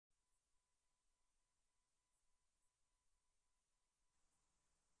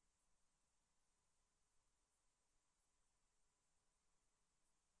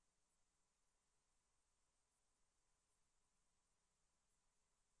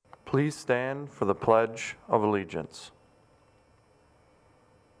Please stand for the Pledge of Allegiance.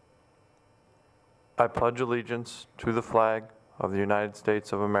 I pledge allegiance to the flag of the United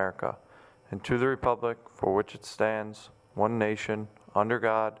States of America and to the republic for which it stands, one nation, under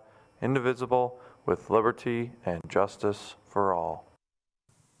God, indivisible, with liberty and justice for all.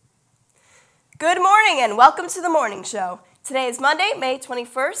 Good morning and welcome to the morning show. Today is Monday, May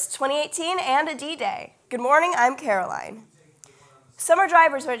 21st, 2018, and a D-Day. Good morning, I'm Caroline. Summer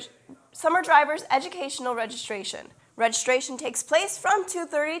Drivers Educational Registration. Registration takes place from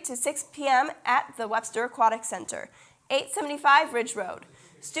 2:30 to 6 p.m. at the Webster Aquatic Center, 875 Ridge Road.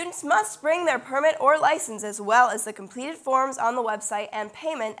 Students must bring their permit or license as well as the completed forms on the website and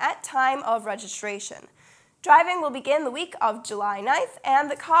payment at time of registration. Driving will begin the week of July 9th and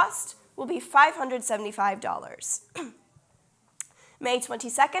the cost will be $575. May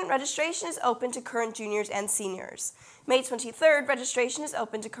 22nd, registration is open to current juniors and seniors. May 23rd, registration is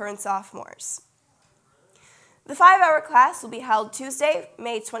open to current sophomores. The 5-hour class will be held Tuesday,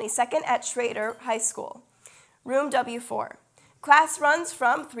 May 22nd at Schrader High School, room W4. Class runs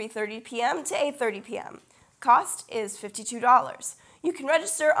from 3:30 p.m. to 8:30 p.m. Cost is $52. You can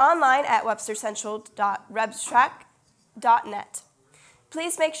register online at webstercentral.rebstrack.net.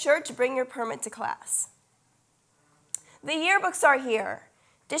 Please make sure to bring your permit to class. The yearbooks are here.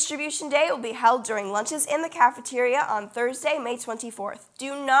 Distribution day will be held during lunches in the cafeteria on Thursday, May 24th.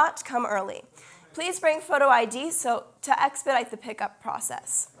 Do not come early. Please bring photo ID to expedite the pickup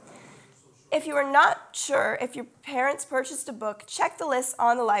process. If you are not sure if your parents purchased a book, check the list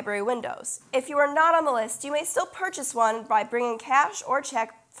on the library windows. If you are not on the list, you may still purchase one by bringing cash or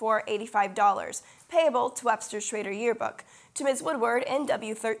check for $85, payable to Webster Schrader Yearbook, to Ms. Woodward in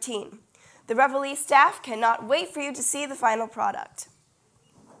W13. The Reveille staff cannot wait for you to see the final product.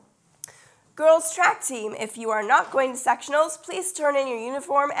 Girls track team, if you are not going to sectionals, please turn in your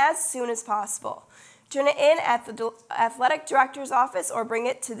uniform as soon as possible. Turn it in at the athletic director's office or bring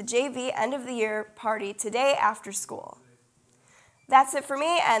it to the JV end of the year party today after school. That's it for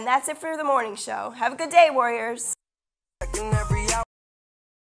me, and that's it for the morning show. Have a good day, Warriors.